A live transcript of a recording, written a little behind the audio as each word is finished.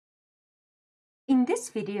In this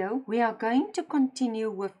video, we are going to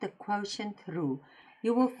continue with the quotient rule.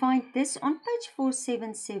 You will find this on page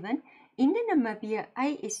 477 in the Namibian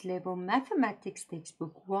AS-Level Mathematics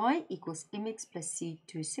textbook, y equals mx plus c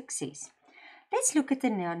to success. Let's look at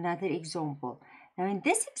another example. Now in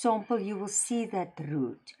this example, you will see that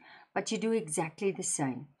root, but you do exactly the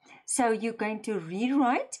same. So you're going to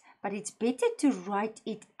rewrite, but it's better to write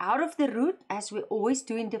it out of the root as we always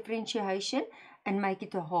do in differentiation and make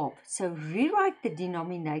it a half. So rewrite the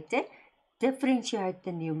denominator, differentiate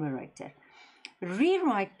the numerator.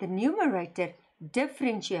 Rewrite the numerator,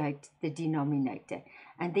 differentiate the denominator.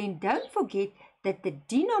 And then don't forget that the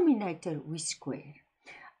denominator we square.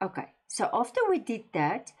 Okay, so after we did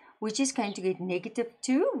that, we're just going to get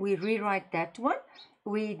 -2. We rewrite that one.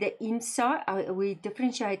 We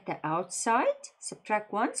differentiate the outside,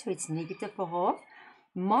 subtract 1, so it's -1/2.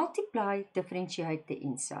 Multiply, differentiate the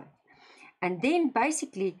inside. And then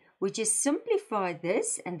basically, we just simplify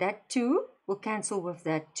this, and that 2 will cancel with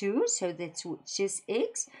that 2, so that's just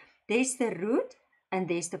x. There's the root, and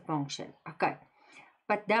there's the function. Okay,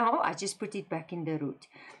 but now I just put it back in the root.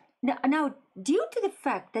 Now due to the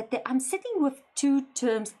fact that I'm sitting with 2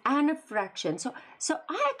 terms and a fraction, so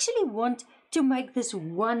I actually want to make this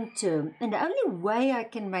one term, and the only way I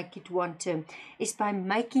can make it one term is by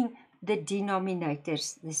making the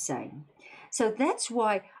denominators the same. So that's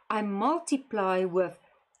why I multiply with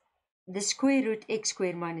the square root x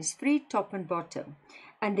squared minus 3, top and bottom.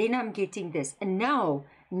 And then I'm getting this. And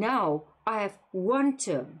now I have one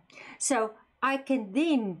term. So I can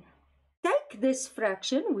then take this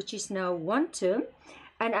fraction, which is now one term,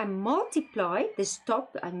 and I multiply this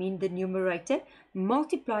top, I mean the numerator,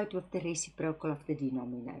 multiply it with the reciprocal of the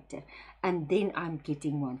denominator. And then I'm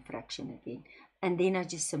getting one fraction again. And then I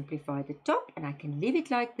just simplify the top, and I can leave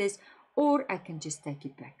it like this, or I can just take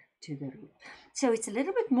it back to the root. So it's a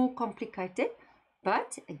little bit more complicated,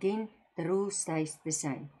 but again, the rule stays the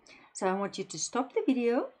same. So I want you to stop the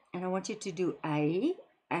video, and I want you to do A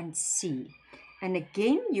and C. And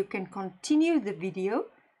again, you can continue the video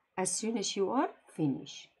as soon as you are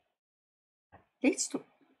finished. Let's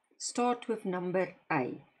start with number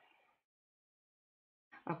A.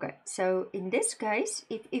 Okay, so in this case,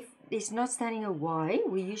 if it's not standing a y,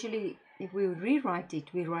 we usually, if we rewrite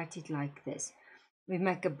it, we write it like this. We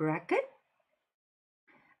make a bracket,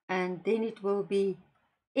 and then it will be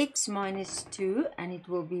x minus 2, and it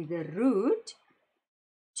will be the root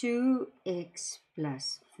 2x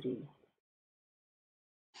plus 3.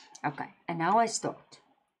 Okay, and now I start.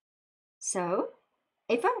 So,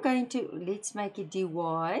 if I'm going to, let's make it dy,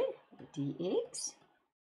 dx.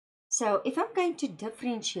 So, if I'm going to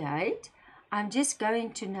differentiate, I'm just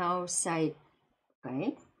going to now say,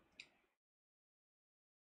 okay,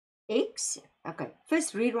 x, okay,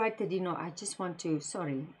 first rewrite the denominator. I just want to,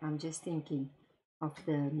 sorry, I'm just thinking of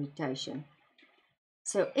the notation.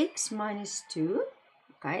 So, x minus 2,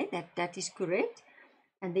 okay, that is correct.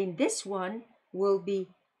 And then this one will be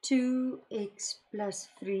 2x plus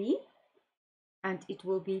 3, and it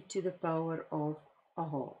will be to the power of a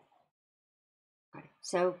half. Okay,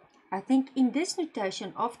 so I think in this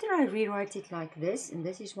notation, after I rewrite it like this, and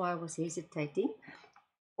this is why I was hesitating,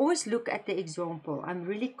 always look at the example. I'm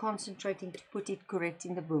really concentrating to put it correct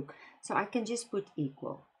in the book, so I can just put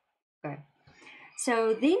equal. Okay,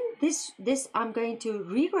 so then this I'm going to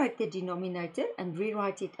rewrite the denominator and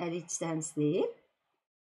rewrite it as it stands there.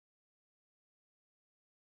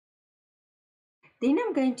 Then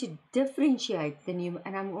I'm going to differentiate the numerator,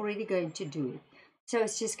 and I'm already going to do it. So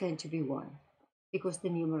it's just going to be 1 because the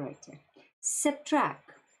numerator.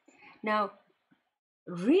 Subtract. Now,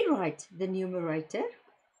 rewrite the numerator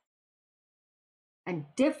and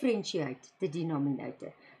differentiate the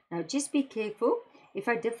denominator. Now, just be careful. If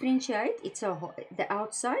I differentiate, it's the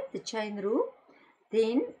outside, the chain rule.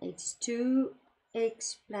 Then it's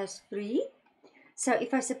 2x plus 3. So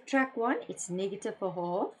if I subtract 1, it's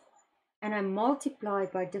 -1/2. And I multiply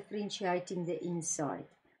by differentiating the inside.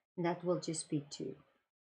 And that will just be 2.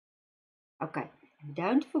 Okay, and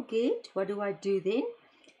don't forget, what do I do then?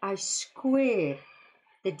 I square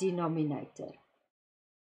the denominator.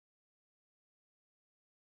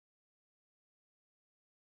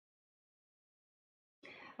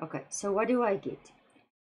 Okay, so what do I get?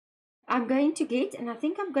 I'm going to get, and I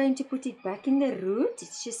think I'm going to put it back in the root.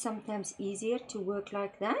 It's just sometimes easier to work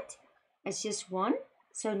like that. It's just 1.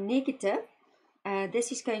 So negative,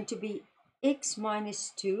 this is going to be x minus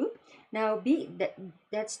 2. Now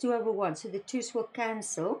that's 2 over 1, so the 2's will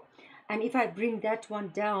cancel. And if I bring that one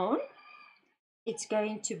down, it's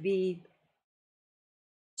going to be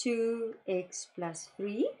 2x plus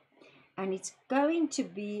 3. And it's going to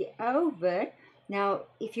be over, Now,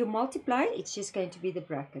 if you multiply, it's just going to be the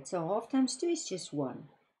bracket. So half times 2 is just 1.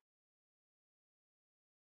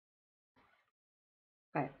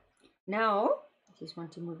 Okay. Now, I just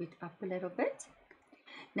want to move it up a little bit.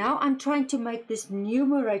 Now I'm trying to make this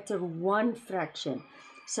numerator one fraction.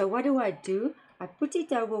 So what do? I put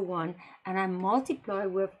it over 1 and I multiply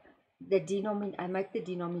with the denominator. I make the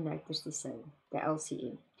denominators the same, the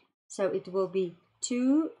LCM. So it will be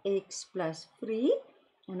 2x plus 3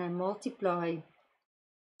 and I multiply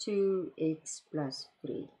 2x plus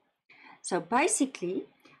 3. So basically,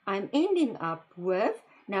 I'm ending up with,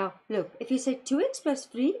 now look, if you say 2x plus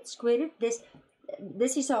 3 square it,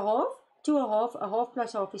 this is a half, 2 a half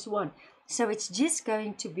plus half is 1. So it's just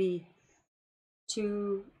going to be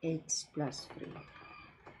 2x plus 3.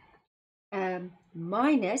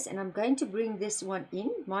 Minus, and I'm going to bring this one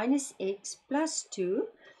in, minus x plus 2,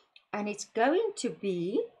 and it's going to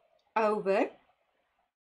be over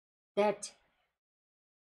that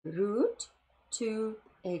root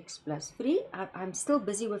 2x plus 3. I'm still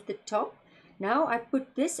busy with the top. Now I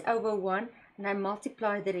put this over 1 and I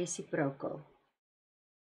multiply the reciprocal.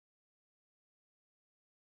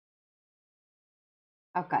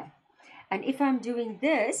 Okay, and if I'm doing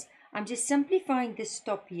this, I'm just simplifying this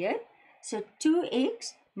top here. So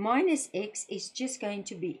 2x minus x is just going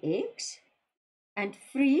to be x, and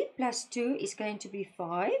 3 plus 2 is going to be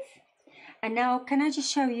 5. And now, can I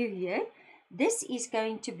just show you here? This is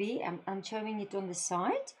going to be, I'm showing it on the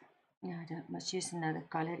side. No, I must use another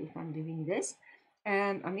color if I'm doing this.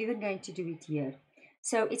 I'm even going to do it here.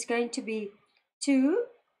 So it's going to be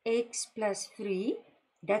 2x plus 3,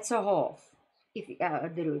 that's a half, if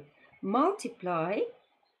the root, multiply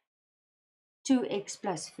 2x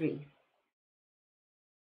plus 3.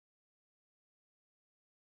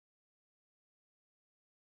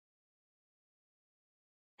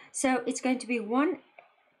 So it's going to be 1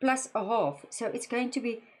 plus a half. So it's going to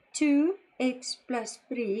be 2x plus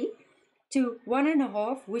 3 to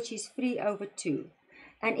 1.5, which is 3 over 2.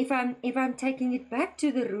 And if I'm taking it back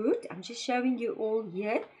to the root, I'm just showing you all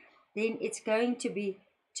here, then it's going to be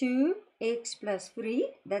 2x plus 3,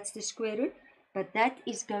 that's the square root, but that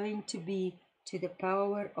is going to be to the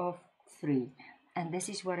power of 3. And this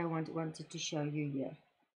is what I wanted to show you here.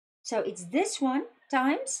 So it's this one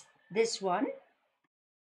times this one.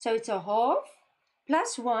 So it's a half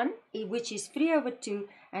plus 1, which is 3 over 2.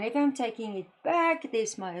 And if I'm taking it back,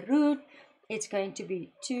 there's my root. It's going to be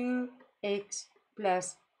 2x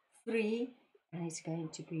plus 3, and it's going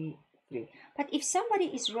to be 3. But if somebody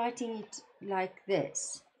is writing it like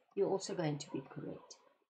this, you're also going to be correct.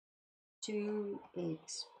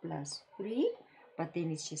 2x plus 3, but then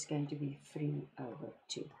it's just going to be 3 over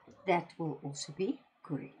 2. That will also be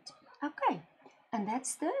correct. Okay, and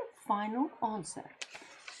that's the final answer.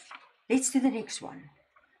 Let's do the next one.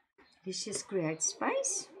 Let's just create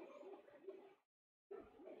space.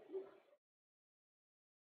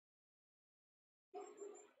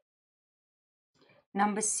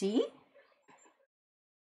 Number C.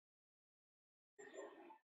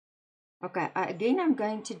 Okay, again, I'm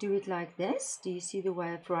going to do it like this. Do you see the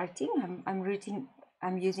way of writing?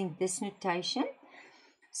 I'm using this notation.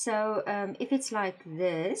 So if it's like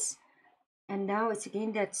this, and now it's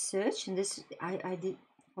again that search, and this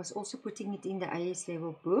was also putting it in the AS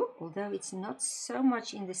level book, although it's not so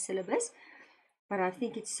much in the syllabus, but I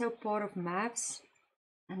think it's so part of maths,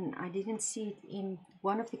 and I didn't see it in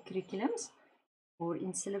one of the curriculums or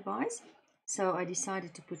in syllabi, so I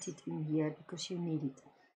decided to put it in here because you need it.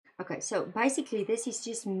 Okay, so basically this is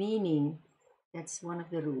just meaning, that's one of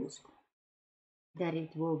the rules, that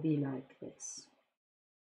it will be like this.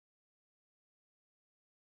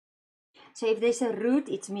 So if there's a root,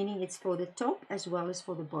 it's meaning it's for the top as well as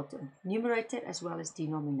for the bottom, numerator as well as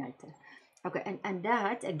denominator. Okay, and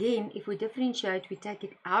that, again, if we differentiate, we take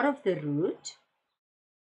it out of the root.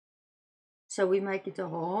 So we make it a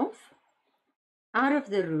half out of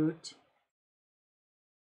the root,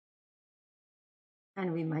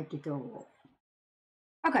 and we make it a half.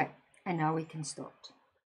 Okay, and now we can start.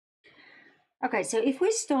 Okay, so if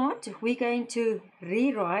we start, we're going to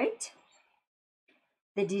rewrite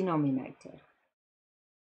the denominator.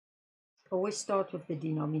 Always start with the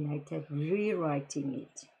denominator, rewriting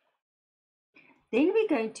it. Then we're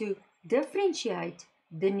going to differentiate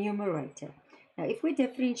the numerator. Now, if we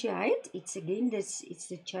differentiate, it's again this, it's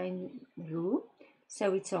the chain rule.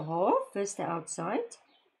 So it's a half, first the outside,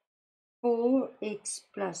 4x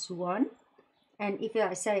plus 1. And if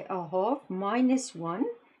I say a half minus 1,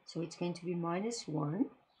 so it's going to be minus 1.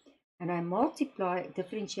 And I multiply,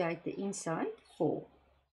 differentiate the inside, 4.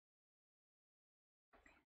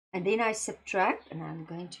 And then I subtract, and I'm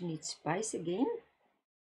going to need space again.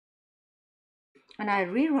 and I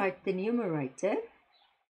rewrite the numerator,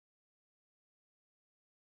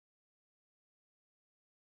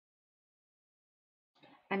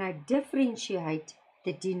 and I differentiate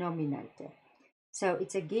the denominator. So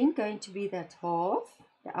it's again going to be that half,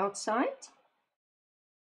 the outside,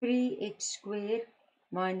 3x squared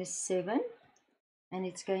minus 7, and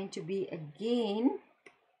it's going to be again,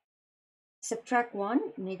 subtract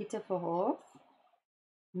 1, negative a half,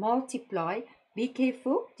 multiply, be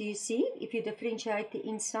careful, do you see, if you differentiate the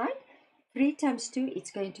inside, 3 times 2, it's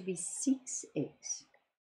going to be 6x.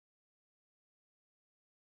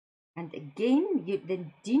 And again, the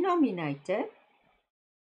denominator,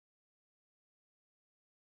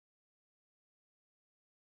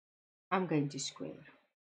 I'm going to square.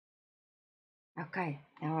 Okay,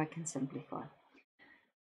 now I can simplify.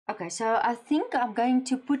 Okay, so I think I'm going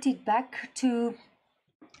to put it back to,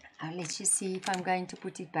 let's just see if I'm going to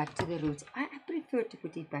put it back to the roots. I prefer to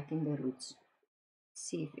put it back in the roots.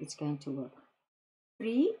 See if it's going to work.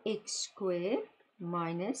 3x squared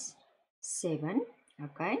minus 7,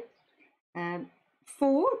 okay.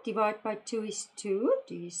 4 divided by 2 is 2,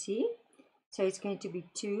 do you see? So it's going to be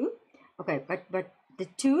 2. Okay, but the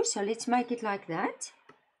 2, so let's make it like that.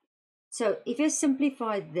 So if I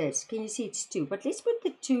simplify this, can you see it's 2? But let's put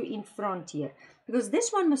the 2 in front here, because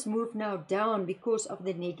this one must move now down because of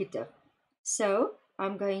the negative. So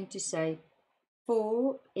I'm going to say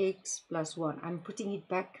 4x plus 1. I'm putting it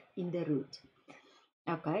back in the root.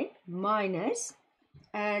 Okay, minus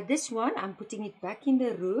this one, I'm putting it back in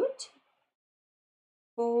the root.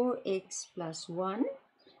 4x plus 1.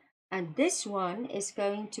 And this one is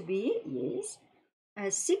going to be, yes,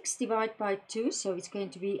 6 divided by 2, so it's going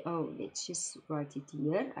to be, oh, let's just write it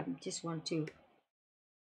here. I just want to,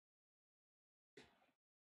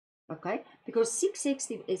 okay, because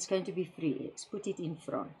 6x is going to be 3x. Put it in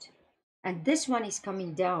front. And this one is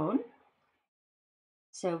coming down,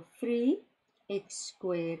 so 3x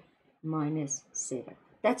squared minus 7.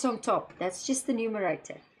 That's on top. That's just the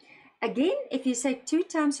numerator. Again, if you say 2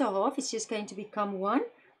 times a half, it's just going to become 1.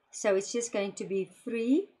 So it's just going to be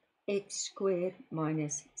 3x squared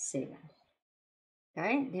minus 7.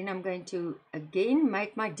 Okay, then I'm going to again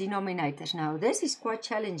make my denominators. Now this is quite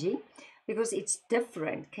challenging because it's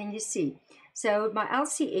different. Can you see? So my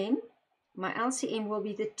LCM will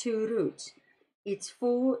be the 2 roots. It's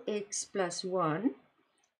 4x plus 1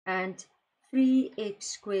 and 3x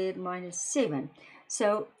squared minus 7.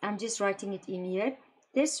 So I'm just writing it in here.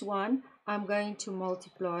 This one I'm going to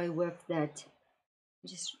multiply with that.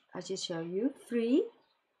 I'll just show you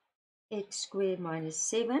 3x squared minus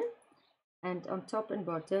 7, and on top and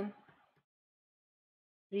bottom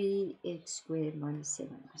 3x squared minus 7.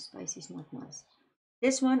 My space is not nice.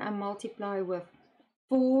 This one I multiply with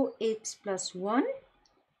 4x plus 1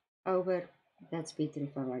 over, that's better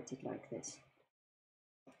if I write it like this.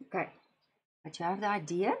 Okay, but you have the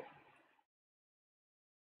idea.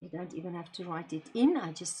 You don't even have to write it in.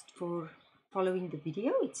 I just, for following the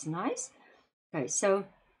video, it's nice. Okay, so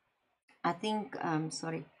I think,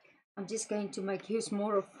 sorry, I'm just going to make use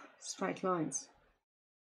more of straight lines.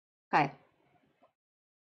 Okay,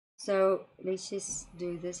 so let's just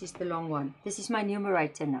do, this is the long one. This is my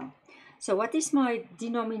numerator now. So what is my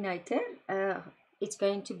denominator? It's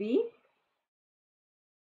going to be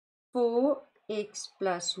 4x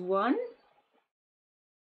plus 1,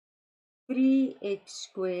 3x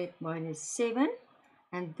squared minus 7,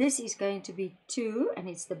 and this is going to be 2, and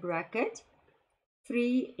it's the bracket,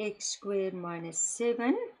 3x squared minus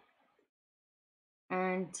 7,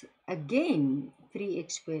 and again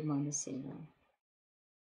 3x squared minus 7.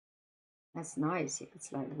 That's nice if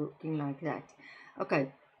it's like looking like that.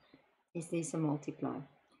 Okay, is this a multiply?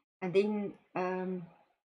 And then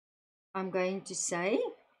I'm going to say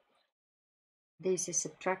there's a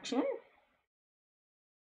subtraction,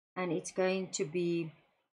 and it's going to be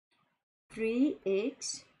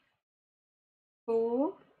 3x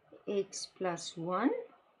 4x plus 1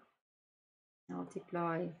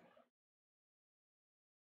 multiply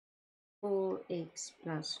 4x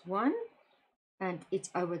plus 1, and it's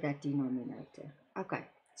over that denominator. Okay,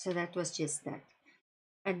 so that was just that.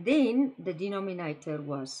 And then the denominator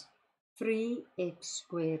was 3x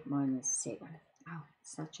squared minus 7. Oh,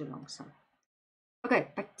 such a long sum. Okay,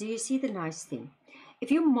 but do you see the nice thing?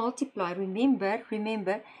 If you multiply,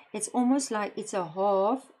 remember, it's almost like it's a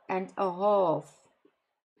half and a half.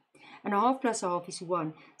 And a half plus a half is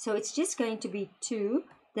 1. So it's just going to be 2.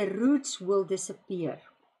 The roots will disappear,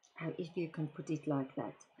 if you can put it like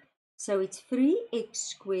that. So it's 3x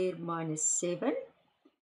squared minus 7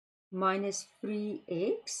 minus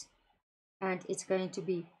 3x, and it's going to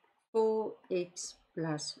be 4x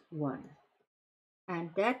plus 1.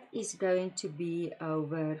 And that is going to be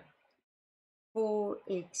over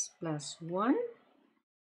 4x plus 1,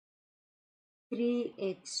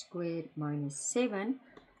 3x squared minus 7,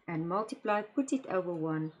 and multiply, put it over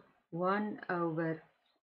 1 over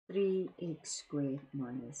 3x squared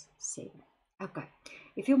minus 7. Okay,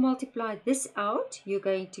 if you multiply this out, you're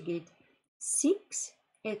going to get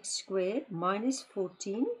 6x squared minus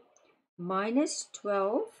 14 minus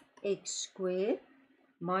 12x squared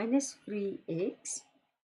minus 3x.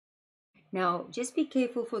 Now, just be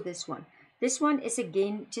careful for this one. This one is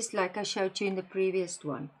again just like I showed you in the previous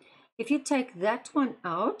one. If you take that one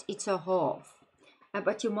out, it's a half.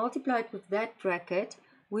 But you multiply it with that bracket,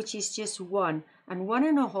 which is just 1. And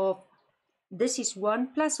 1.5, this is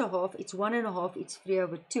 1 plus a half. It's 1.5. It's 3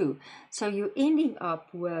 over 2. So you're ending up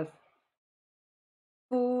with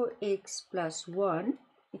 4x plus 1.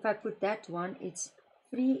 If I put that one, it's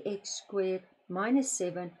 3x squared minus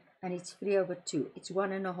 7. And it's 3 over 2. It's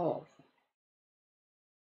 1.5.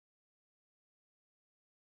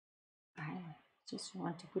 I just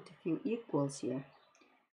want to put a few equals here,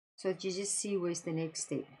 so that you just see where's the next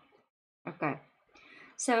step. Okay,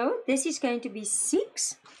 so this is going to be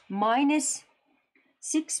 6 minus,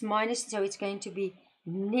 so it's going to be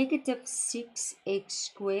negative 6x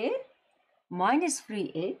squared minus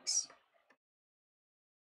 3x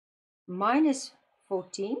minus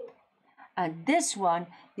 14. And this one,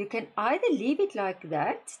 you can either leave it like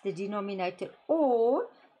that, the denominator, or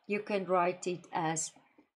you can write it as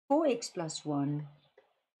 4x plus 1.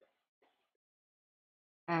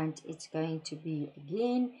 And it's going to be,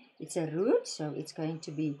 again, it's a root, so it's going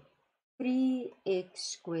to be 3x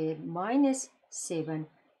squared minus 7,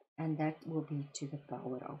 and that will be to the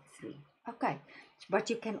power of 3. Okay, but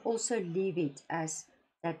you can also leave it as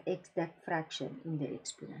that fraction in the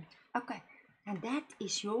exponent. Okay, and that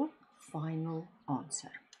is your final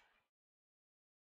answer.